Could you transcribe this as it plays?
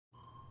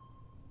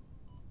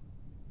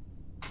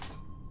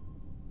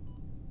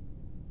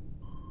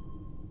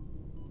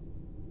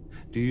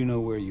Do you know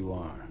where you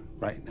are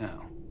right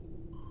now?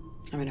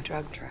 I'm in a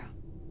drug trial.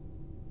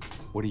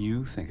 What do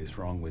you think is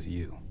wrong with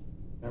you?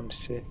 I'm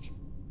sick.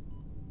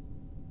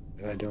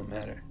 But I don't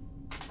matter.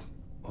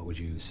 What would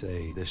you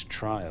say this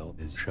trial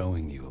is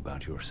showing you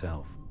about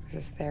yourself? Is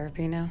this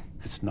therapy now?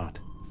 It's not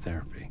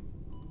therapy.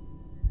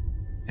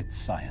 It's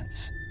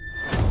science.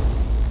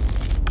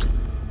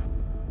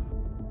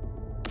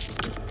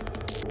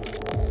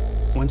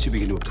 Once you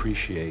begin to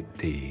appreciate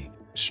the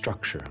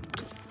structure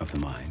of the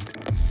mind,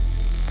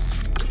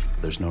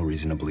 there's no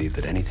reason to believe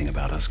that anything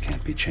about us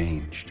can't be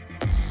changed.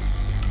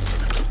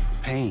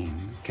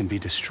 Pain can be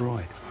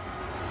destroyed.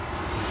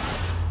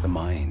 The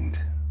mind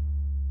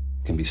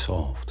can be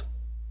solved.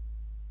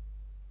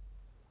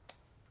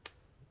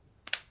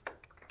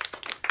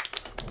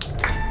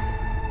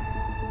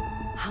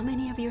 How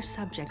many of your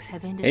subjects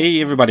have ended? Hey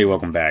everybody,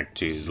 welcome back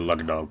to the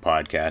Lucky Dog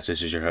Podcast.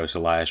 This is your host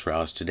Elias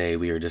Rouse. Today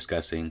we are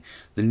discussing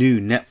the new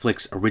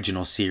Netflix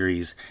original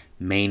series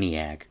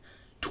Maniac,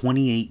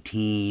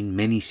 2018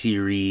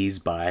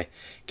 miniseries by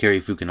Cary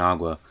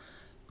Fukunaga,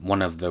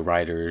 one of the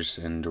writers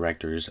and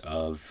directors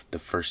of the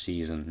first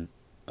season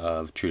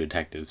of True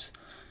Detectives,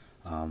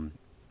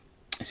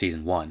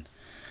 season 1.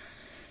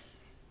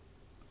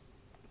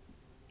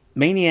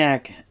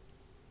 Maniac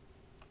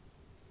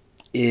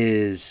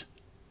is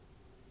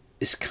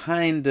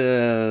kind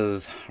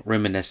of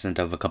reminiscent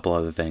of a couple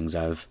other things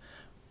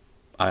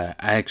I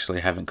actually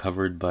haven't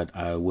covered, but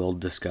I will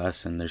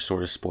discuss, and they're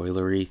sort of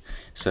spoilery,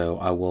 so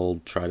I will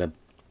try to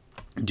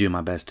do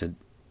my best to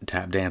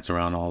tap dance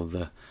around all of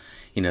the,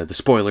 the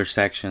spoiler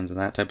sections and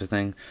that type of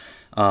thing.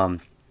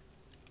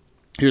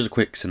 Here's a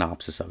quick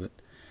synopsis of it.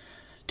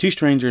 Two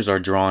strangers are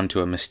drawn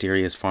to a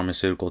mysterious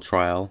pharmaceutical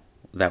trial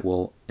that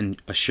will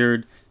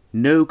assure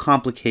no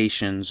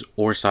complications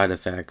or side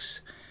effects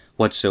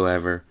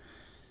whatsoever,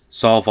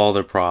 solve all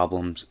their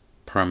problems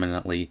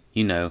permanently,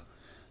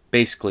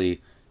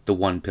 basically the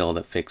one pill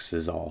that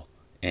fixes all.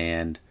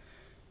 And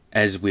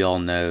as we all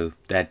know,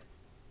 that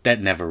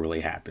never really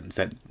happens.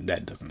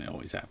 That doesn't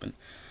always happen.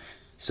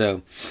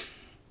 So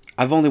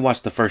I've only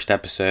watched the first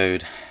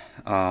episode.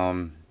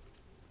 I'll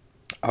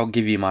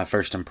give you my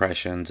first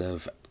impressions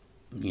of,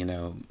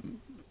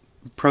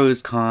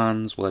 pros,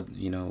 cons, what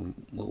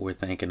we're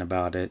thinking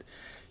about it.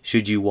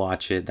 Should you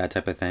watch it? That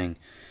type of thing.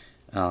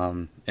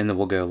 And then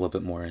we'll go a little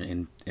bit more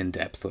in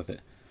depth with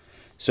it.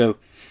 So,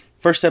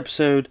 first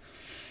episode,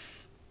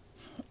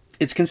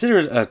 it's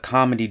considered a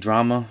comedy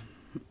drama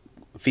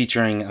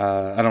featuring,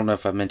 I don't know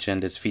if I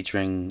mentioned, it's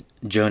featuring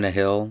Jonah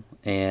Hill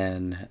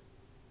and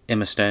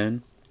Emma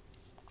Stone.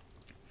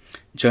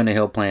 Jonah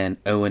Hill playing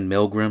Owen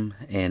Milgram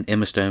and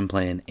Emma Stone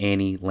playing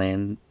Annie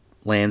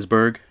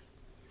Landsberg.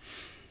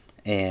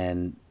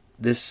 And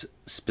this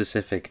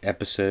specific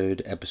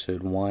episode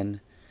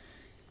 1,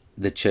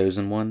 The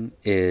Chosen One,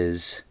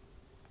 is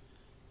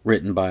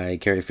written by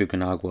Cary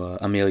Fukunaga,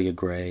 Amelia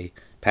Gray,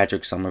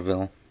 Patrick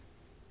Somerville,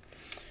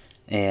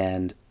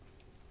 and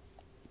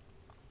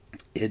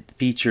it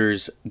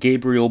features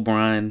Gabriel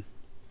Byrne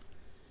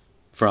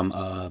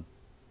from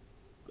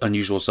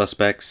Unusual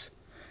Suspects,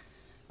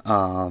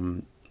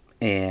 and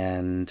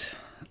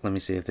let me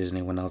see if there's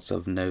anyone else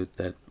of note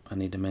that I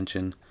need to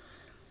mention.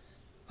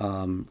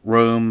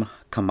 Rome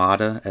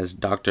Kamada as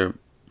Dr.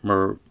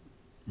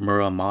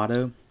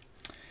 Muramoto.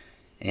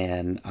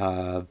 And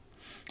I'll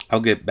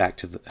get back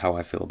to how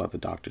I feel about the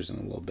doctors in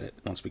a little bit,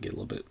 once we get a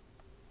little bit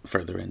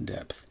further in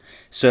depth.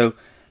 So,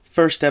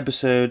 first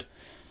episode.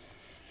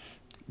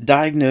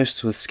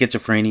 Diagnosed with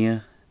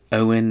schizophrenia,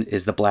 Owen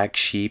is the black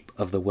sheep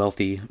of the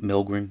wealthy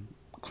Milgram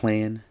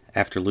clan.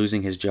 After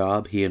losing his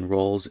job, he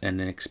enrolls in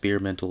an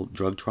experimental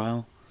drug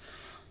trial.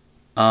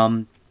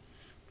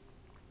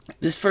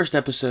 This first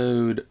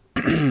episode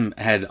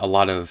had a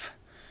lot of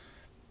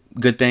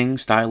good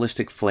things,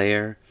 stylistic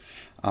flair.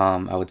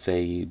 I would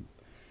say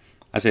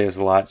there's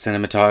a lot.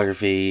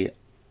 Cinematography,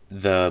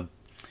 the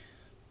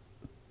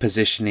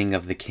positioning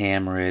of the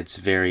camera, it's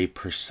very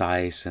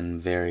precise and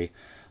very,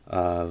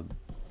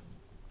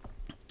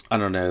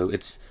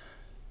 it's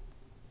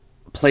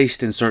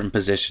placed in certain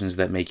positions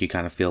that make you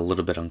kind of feel a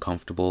little bit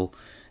uncomfortable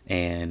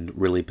and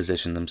really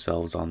position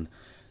themselves on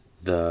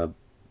the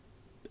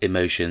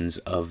emotions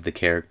of the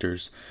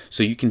characters.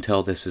 So you can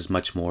tell this is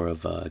much more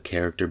of a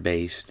character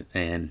based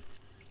and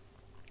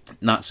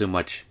not so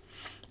much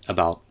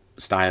about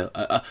style.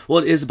 Well,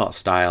 it is about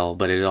style,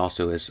 but it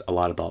also is a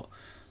lot about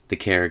the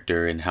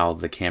character and how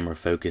the camera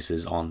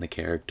focuses on the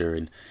character.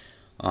 And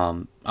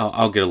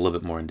I'll get a little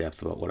bit more in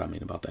depth about what I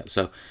mean about that.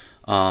 So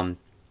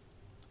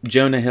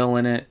Jonah Hill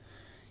in it,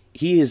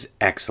 he is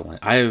excellent.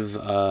 I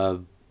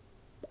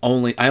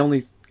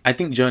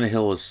think Jonah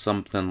Hill is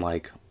something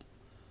like,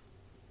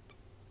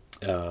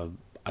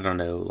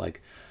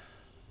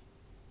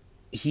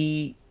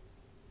 he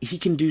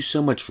can do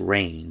so much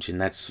range,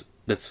 and that's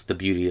the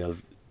beauty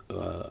of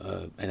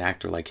an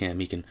actor like him.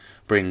 He can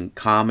bring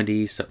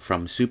comedy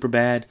from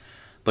Superbad,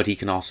 but he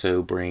can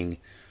also bring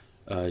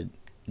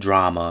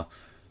drama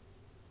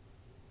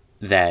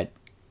that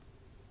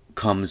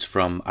comes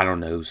from,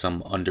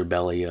 some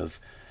underbelly of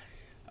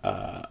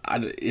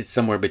it's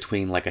somewhere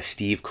between like a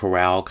Steve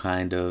Carell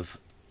kind of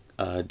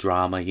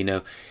drama. You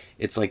know,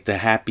 it's like the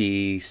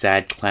happy,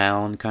 sad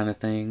clown kind of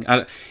thing.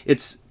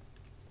 It's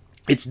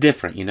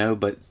different, you know,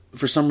 but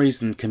for some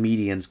reason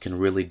comedians can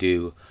really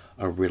do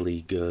a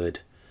really good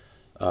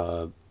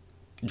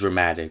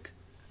dramatic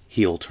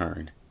heel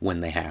turn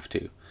when they have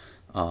to.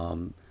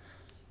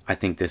 I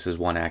think this is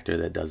one actor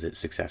that does it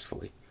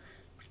successfully.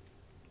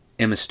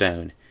 Emma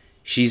Stone,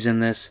 she's in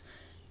this,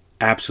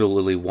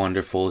 absolutely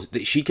wonderful.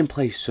 She can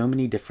play so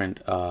many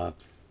different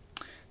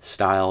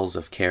styles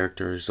of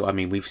characters. So, I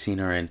mean, we've seen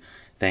her in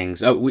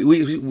things. Oh,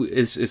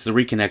 it's the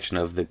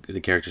reconnection of the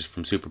characters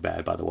from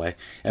Superbad, by the way.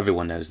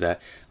 Everyone knows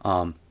that.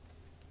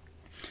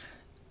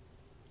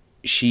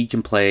 She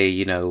can play,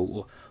 you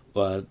know,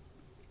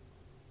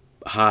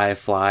 high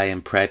fly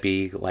and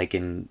preppy like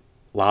in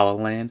La La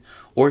Land,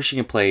 or she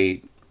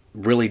can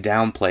really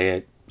downplay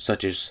it,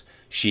 such as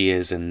she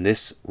is in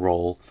this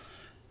role,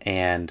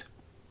 and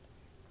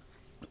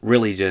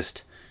really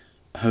just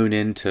hone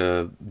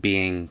into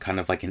being kind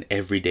of like an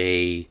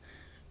everyday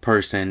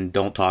person.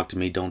 Don't talk to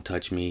me, don't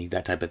touch me,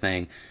 that type of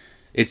thing.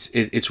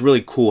 It's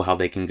really cool how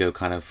they can go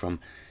kind of from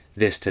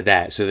this to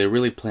that. So they're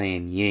really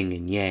playing yin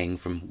and yang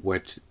from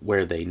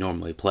where they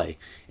normally play.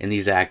 And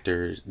these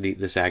actors,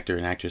 this actor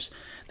and actress,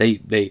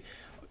 they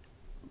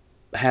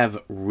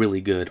have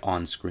really good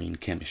on-screen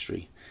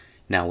chemistry.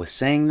 Now, with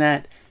saying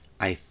that,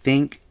 I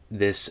think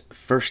this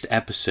first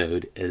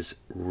episode is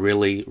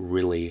really,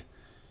 really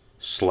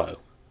slow.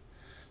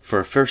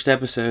 For a first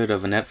episode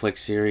of a Netflix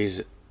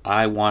series,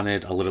 I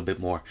wanted a little bit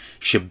more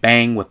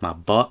shebang with my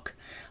buck.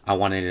 I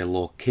wanted a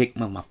little kick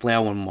with my flair.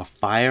 I wanted more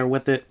fire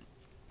with it.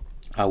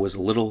 I was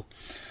a little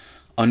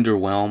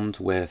underwhelmed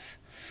with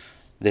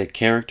the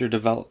character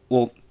development.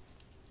 Well,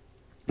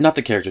 not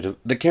the character.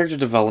 The character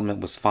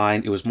development was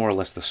fine. It was more or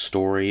less the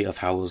story of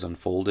how it was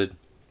unfolded.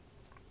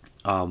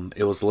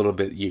 It was a little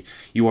bit,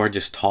 you are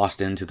just tossed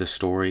into the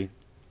story,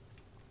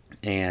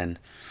 and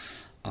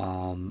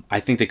I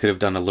think they could have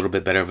done a little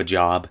bit better of a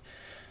job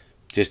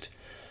just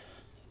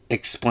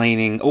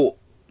explaining. Oh,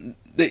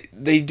 they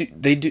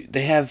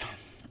have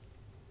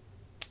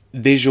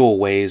visual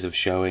ways of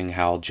showing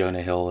how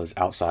Jonah Hill is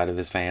outside of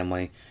his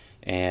family,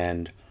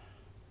 and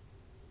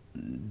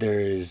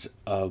there's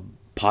a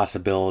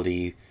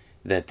possibility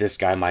that this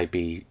guy might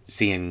be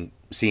seeing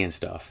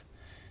stuff,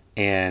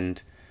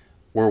 and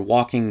we're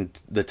walking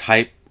the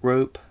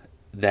tightrope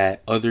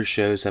that other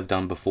shows have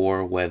done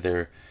before,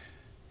 whether,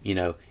 you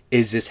know,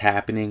 is this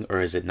happening or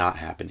is it not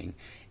happening?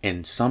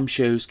 And some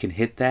shows can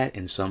hit that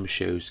and some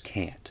shows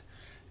can't.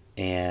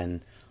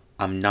 And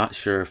I'm not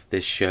sure if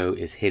this show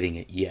is hitting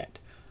it yet.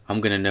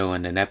 I'm going to know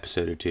in an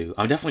episode or two.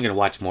 I'm definitely going to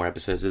watch more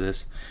episodes of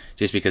this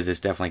just because this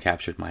definitely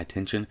captured my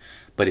attention.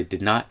 But it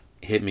did not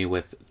hit me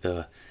with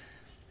the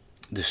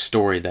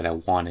story that I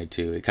wanted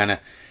to. It kind of...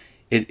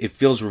 It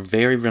feels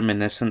very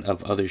reminiscent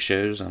of other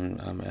shows. I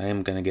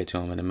am going to get to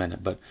them in a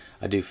minute, but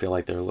I do feel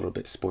like they're a little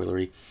bit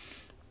spoilery.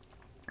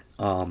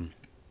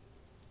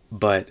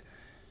 But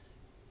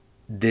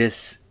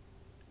this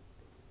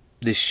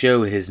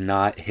show has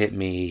not hit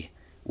me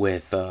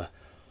with a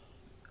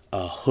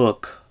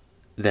hook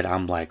that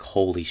I'm like,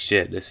 holy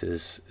shit, this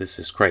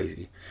is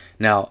crazy.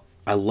 Now,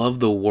 I love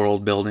the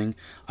world building.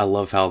 I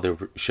love how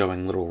they're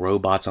showing little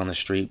robots on the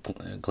street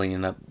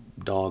cleaning up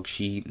dog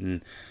shit,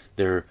 and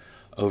they're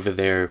over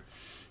there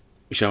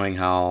showing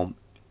how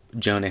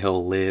Jonah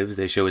Hill lives.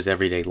 They show his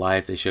everyday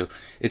life. They show,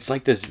 it's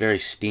like this very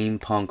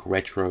steampunk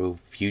retro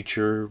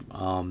future.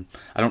 I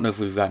don't know if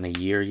we've gotten a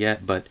year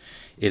yet, but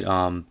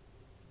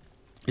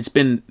it's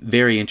been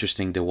very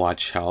interesting to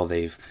watch how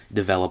they've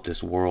developed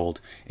this world,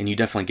 and you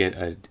definitely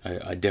get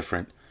a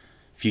different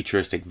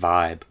futuristic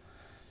vibe.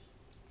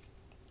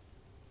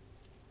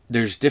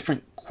 There's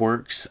different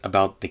quirks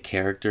about the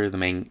character, the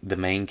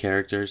main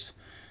characters,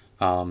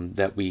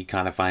 that we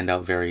kind of find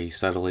out very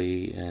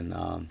subtly,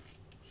 and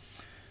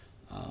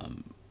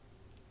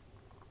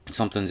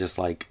something just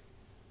like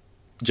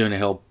Jonah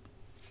Hill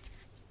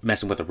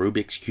messing with a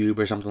Rubik's Cube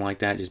or something like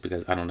that, just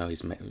because, I don't know,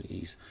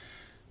 he's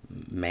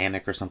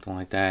manic or something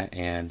like that,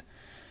 and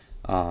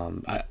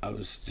I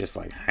was just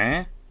like,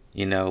 huh?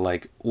 You know,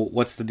 like,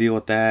 what's the deal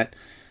with that?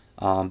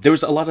 There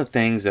was a lot of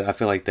things that I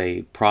feel like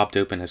they propped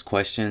open as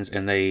questions,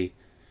 and they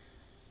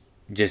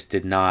just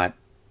did not,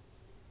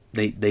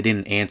 they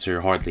didn't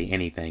answer hardly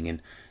anything.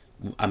 And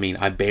I mean,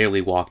 I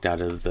barely walked out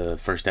of the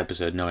first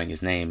episode knowing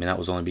his name, and that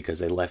was only because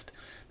they left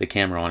the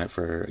camera on it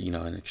for, you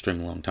know, an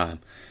extremely long time.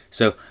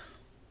 So,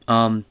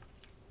 I'll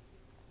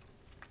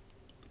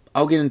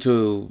get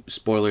into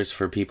spoilers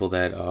for people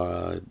that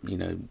you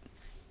know,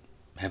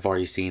 have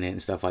already seen it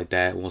and stuff like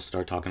that. We'll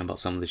start talking about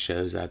some of the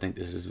shows that I think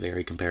this is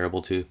very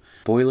comparable to.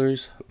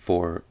 Spoilers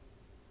for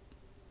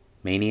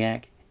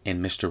Maniac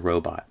and Mr.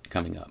 Robot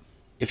coming up.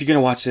 If you're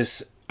gonna watch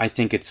this, I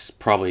think it's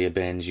probably a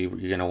binge. You're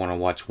going to want to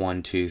watch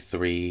 1, 2,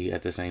 3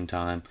 at the same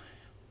time,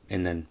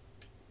 and then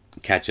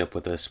catch up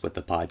with us with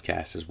the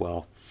podcast as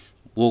well.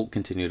 We'll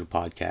continue to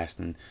podcast,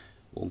 and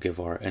we'll give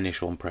our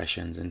initial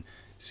impressions and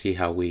see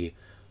how we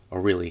are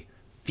really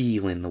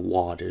feeling the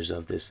waters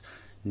of this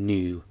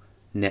new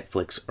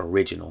Netflix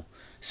original.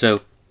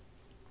 So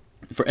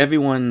for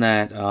everyone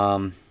that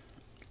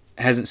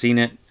hasn't seen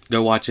it,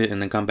 go watch it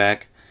and then come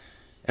back.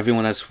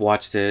 Everyone that's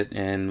watched it,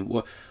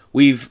 and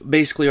we've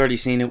basically already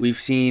seen it. We've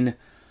seen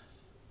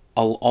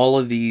all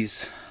of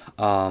these.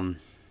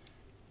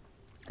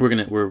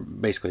 We're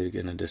basically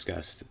gonna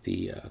discuss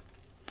the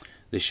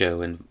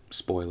show and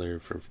spoiler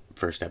for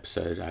first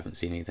episode. I haven't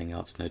seen anything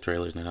else. No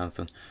trailers. No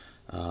nothing.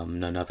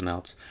 No nothing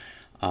else.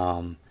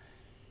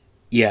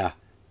 Yeah,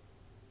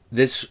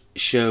 this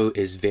show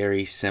is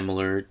very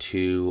similar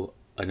to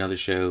another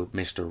show,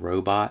 Mr.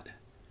 Robot,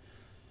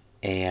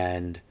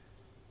 and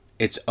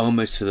it's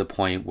almost to the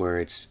point where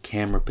it's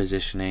camera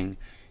positioning.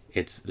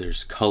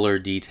 There's color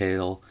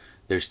detail.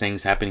 There's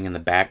things happening in the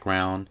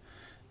background,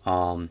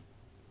 like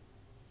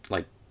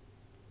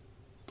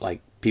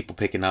people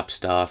picking up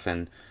stuff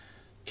and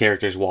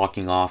characters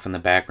walking off in the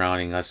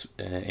background,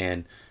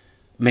 and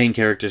main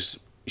characters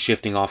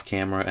shifting off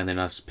camera, and then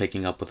us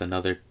picking up with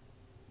another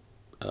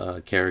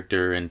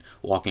character and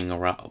walking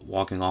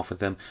off with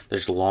them.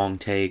 There's long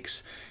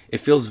takes. It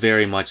feels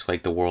very much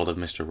like the world of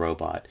Mr.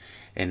 Robot.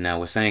 And now,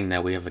 with saying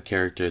that, we have a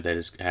character that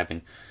is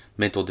having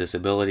mental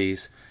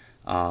disabilities.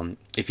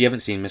 If you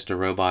haven't seen Mr.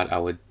 Robot, I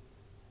would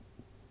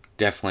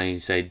definitely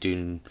say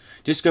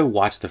just go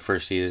watch the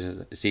first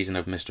season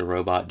of Mr.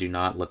 Robot. Do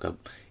not look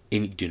up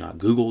do not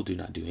Google, do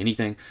not do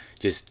anything.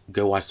 Just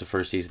go watch the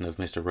first season of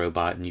Mr.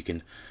 Robot, and you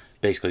can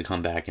basically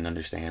come back and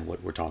understand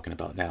what we're talking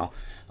about now.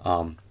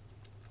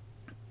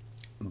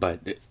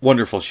 But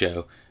wonderful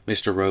show.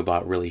 Mr.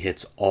 Robot really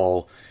hits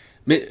all.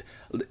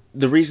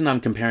 The reason I'm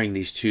comparing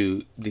these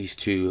two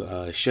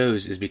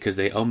shows is because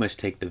they almost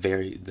take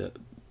the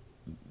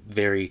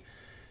very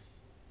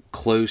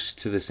close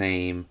to the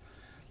same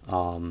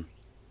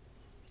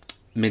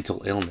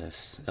mental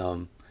illness.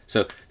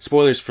 So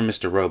spoilers for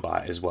Mr.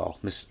 Robot as well.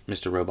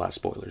 Mr. Robot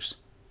spoilers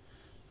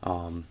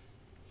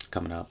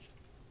coming up.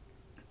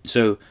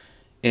 So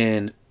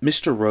in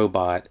Mr.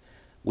 Robot,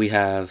 we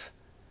have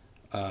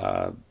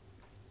a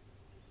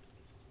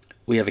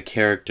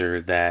character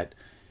that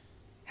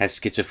has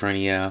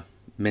schizophrenia,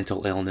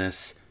 mental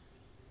illness,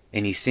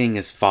 and he's seeing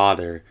his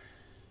father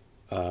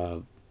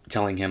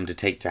telling him to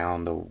take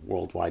down the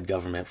worldwide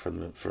government from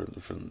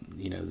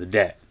the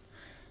debt,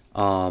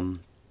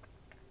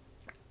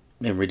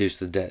 and reduce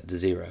the debt to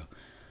zero.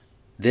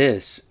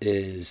 This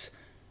is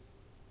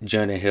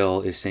Jonah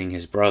Hill is seeing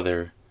his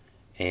brother,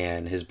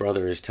 and his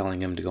brother is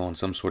telling him to go on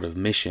some sort of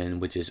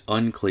mission, which is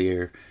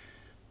unclear.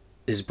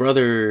 His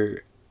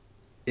brother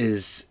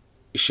is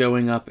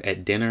showing up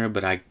at dinner,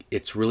 but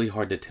it's really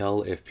hard to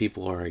tell if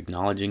people are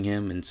acknowledging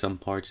him. In some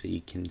parts that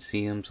you can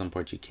see him, some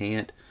parts you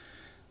can't.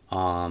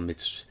 I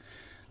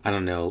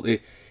don't know.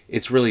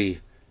 It's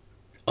really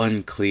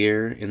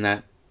unclear in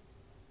that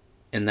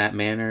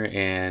manner,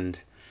 and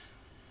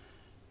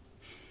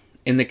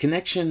in the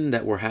connection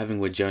that we're having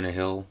with Jonah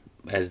Hill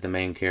as the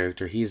main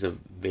character, he's a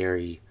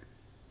very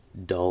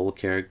dull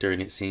character,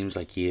 and it seems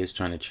like he is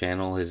trying to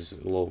channel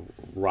his little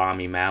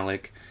Rami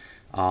Malek.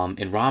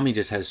 And Rami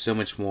just has so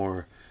much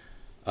more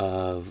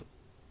of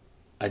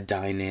a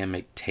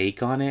dynamic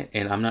take on it,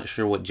 and I'm not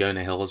sure what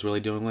Jonah Hill is really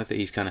doing with it.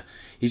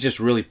 He's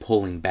just really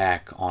pulling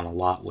back on a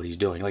lot what he's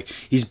doing. Like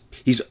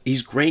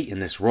he's great in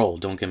this role,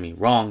 don't get me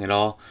wrong at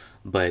all,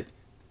 but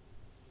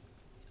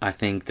I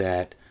think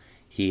that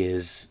he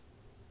is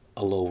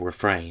a little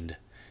refrained,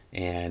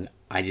 and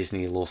I just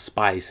need a little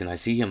spice. And I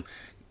see him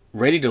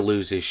ready to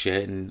lose his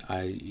shit, and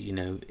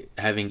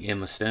having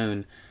Emma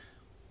Stone,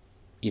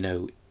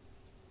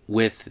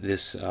 with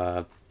this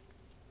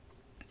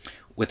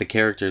with a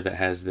character that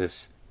has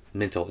this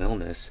mental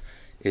illness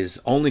is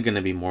only going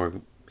to be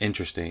more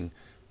interesting.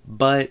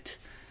 But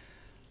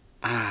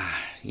I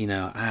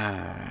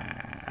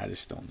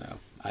just don't know.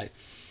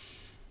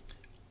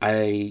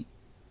 I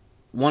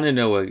want to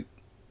know what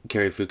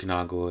Cary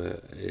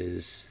Fukunaga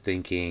is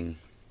thinking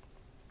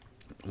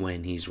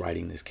when he's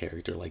writing this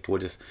character. Like,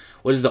 what is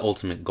the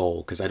ultimate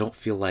goal? Because I don't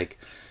feel like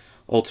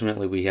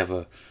ultimately we have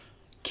a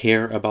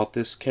care about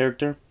this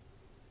character.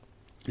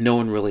 No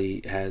one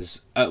really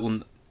has.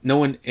 No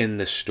one in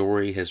the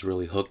story has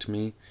really hooked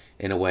me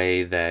in a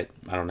way that,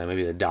 I don't know,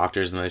 maybe the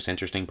Doctor is the most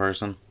interesting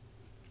person,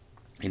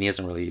 and he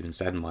hasn't really even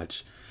said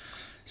much.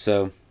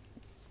 So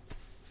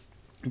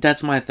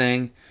that's my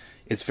thing.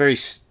 It's very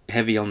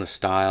heavy on the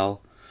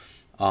style,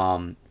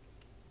 not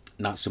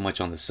so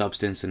much on the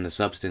substance. And the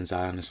substance,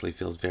 I honestly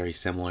feels very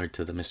similar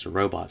to the Mr.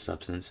 Robot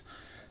substance.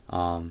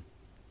 So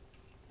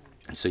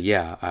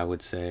yeah, I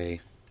would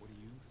say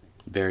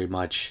very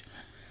much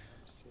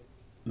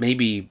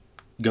maybe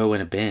go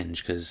in a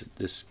binge, because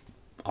this,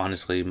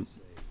 honestly,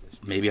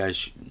 maybe I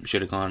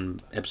should have gone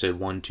episode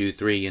 1, 2,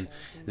 3 and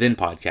then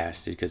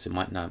podcasted, because it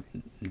might not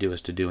do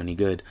us to do any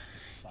good,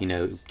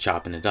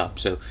 chopping it up.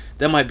 So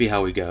that might be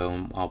how we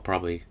go. I'll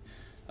probably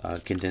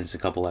condense a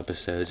couple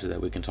episodes so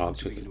that we can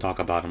talk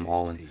about them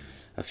all in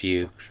a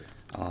few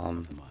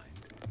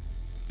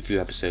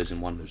episodes in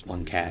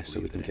one cast,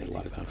 so we can get a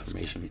lot of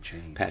information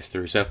passed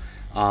through. So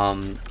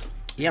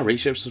yeah,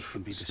 rate, share,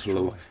 subscribe,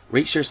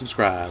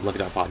 Look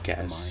It Up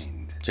Podcast.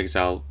 Check us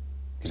out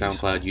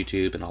SoundCloud,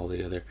 YouTube, and all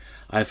the other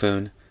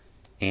iPhone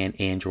and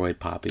Android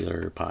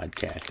popular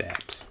podcast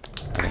apps.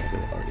 I think I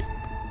said that already.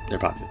 They're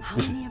popular. How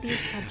many of your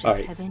subjects All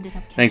right. have ended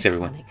up Thanks,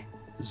 everyone.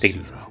 catatonic? Take it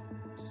easy. 0.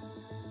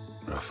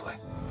 Roughly.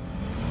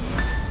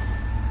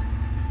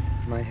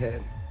 My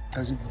head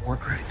doesn't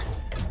work right.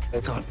 I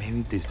thought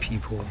maybe these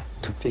people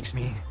could fix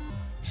me.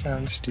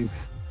 Sounds stupid.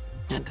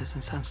 That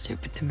doesn't sound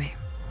stupid to me.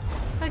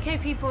 Okay,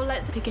 people,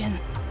 let's begin.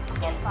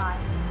 In 5,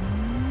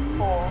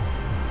 4,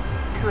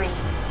 3,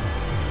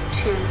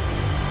 2,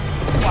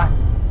 1.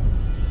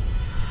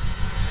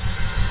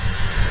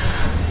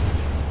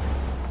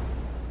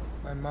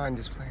 My mind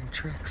is playing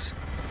tricks.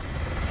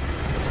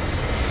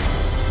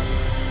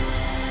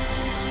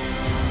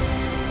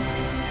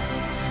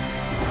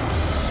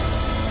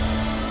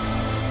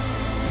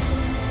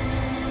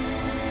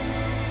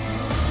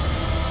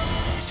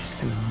 This is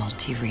some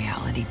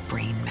multi-reality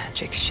brain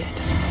magic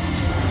shit.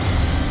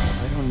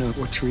 I don't know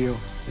what's real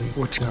and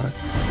what's not.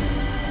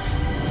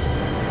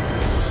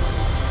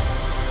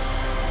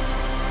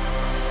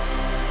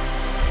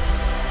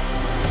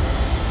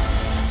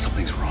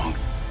 Something's wrong.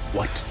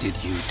 What did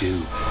you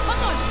do? Come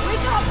on,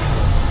 wake up!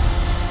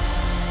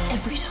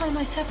 Every time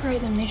I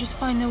separate them, they just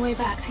find their way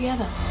back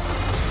together.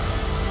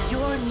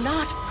 You're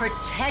not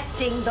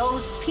protecting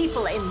those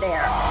people in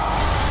there.